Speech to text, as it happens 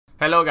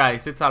Hello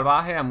guys, it's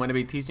Salvaje. I'm going to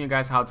be teaching you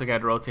guys how to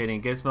get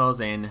rotating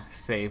gizmos in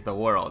Save the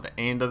World.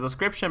 In the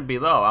description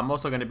below, I'm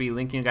also going to be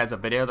linking you guys a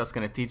video that's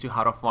going to teach you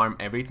how to farm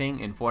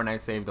everything in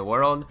Fortnite Save the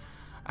World.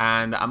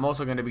 And I'm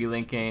also going to be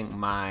linking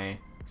my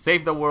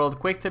Save the World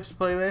Quick Tips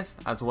playlist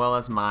as well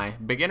as my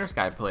Beginner's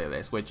Guide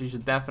playlist, which you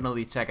should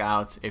definitely check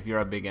out if you're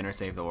a beginner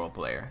Save the World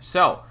player.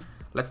 So,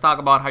 let's talk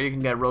about how you can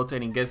get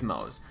rotating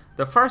gizmos.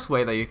 The first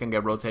way that you can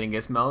get rotating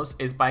gizmos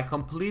is by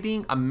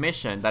completing a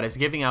mission that is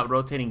giving out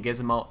rotating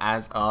gizmo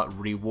as a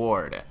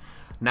reward.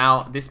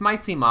 Now, this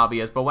might seem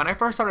obvious, but when I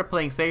first started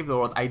playing Save the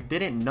World, I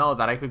didn't know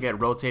that I could get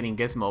rotating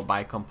gizmo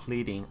by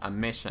completing a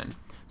mission.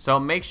 So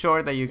make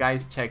sure that you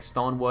guys check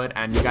Stonewood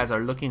and you guys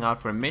are looking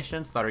out for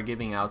missions that are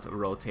giving out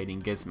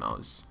rotating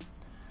gizmos.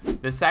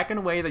 The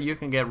second way that you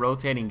can get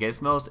rotating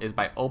gizmos is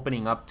by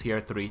opening up tier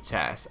 3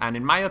 chests, and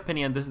in my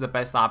opinion this is the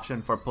best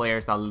option for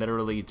players that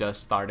literally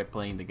just started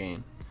playing the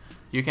game.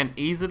 You can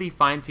easily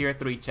find tier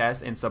 3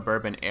 chests in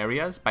suburban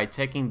areas by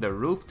checking the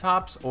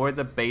rooftops or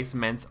the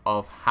basements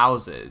of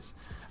houses,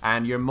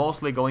 and you're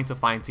mostly going to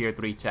find tier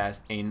 3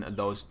 chests in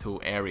those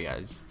two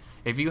areas.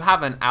 If you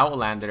have an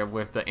Outlander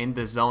with the In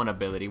The Zone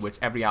ability, which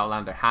every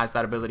Outlander has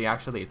that ability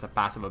actually, it's a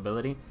passive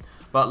ability.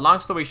 But long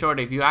story short,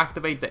 if you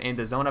activate the In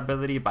The Zone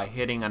ability by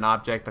hitting an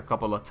object a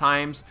couple of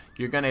times,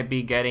 you're going to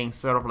be getting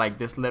sort of like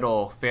this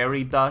little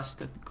fairy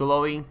dust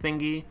glowing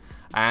thingy.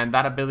 And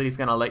that ability is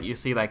going to let you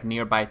see like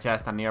nearby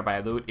chest and nearby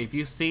loot. If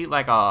you see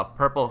like a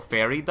purple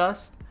fairy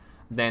dust,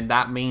 then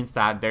that means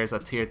that there's a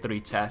tier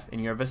 3 chest in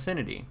your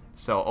vicinity.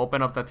 So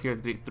open up the tier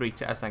 3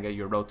 chest and get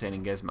your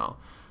rotating gizmo.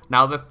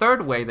 Now the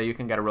third way that you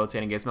can get a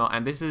rotating gizmo,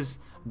 and this is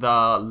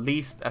the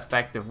least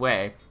effective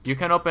way, you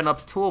can open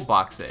up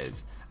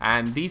toolboxes.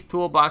 And these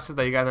toolboxes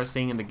that you guys are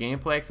seeing in the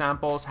gameplay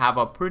examples have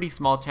a pretty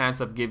small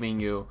chance of giving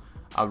you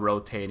a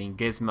rotating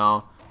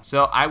gizmo.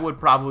 So I would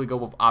probably go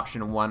with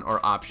option 1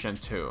 or option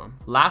 2.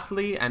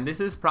 Lastly, and this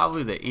is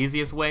probably the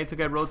easiest way to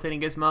get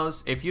rotating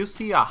gizmos, if you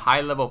see a high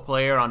level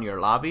player on your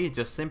lobby,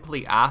 just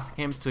simply ask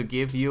him to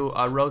give you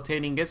a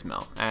rotating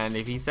gizmo. And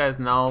if he says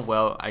no,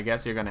 well, I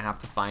guess you're gonna have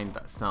to find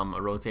some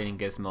rotating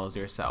gizmos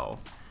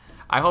yourself.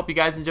 I hope you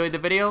guys enjoyed the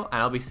video,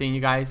 and I'll be seeing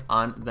you guys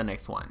on the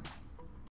next one.